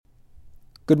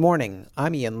Good morning.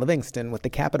 I'm Ian Livingston with the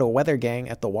Capital Weather Gang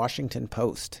at the Washington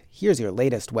Post. Here's your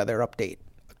latest weather update.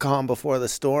 Calm before the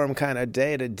storm kind of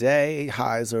day to day.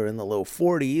 Highs are in the low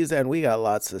 40s and we got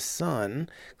lots of sun.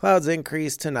 Clouds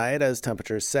increase tonight as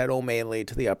temperatures settle mainly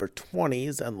to the upper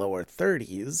 20s and lower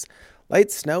 30s. Light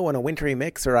snow and a wintry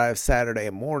mix arrive Saturday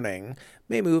morning,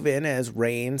 may move in as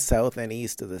rain south and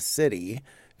east of the city.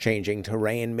 Changing to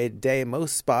rain midday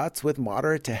most spots with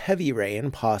moderate to heavy rain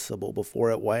possible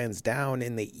before it winds down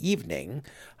in the evening.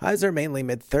 Highs are mainly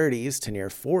mid-30s to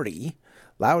near 40.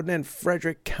 Loudoun and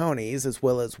Frederick counties, as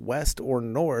well as west or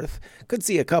north, could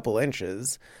see a couple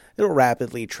inches. It'll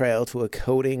rapidly trail to a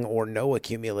coating or no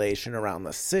accumulation around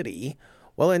the city.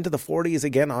 Well into the 40s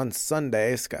again on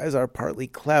Sunday, skies are partly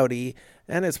cloudy,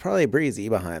 and it's probably breezy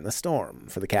behind the storm.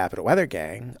 For the Capital Weather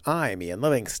Gang, I'm Ian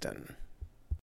Livingston.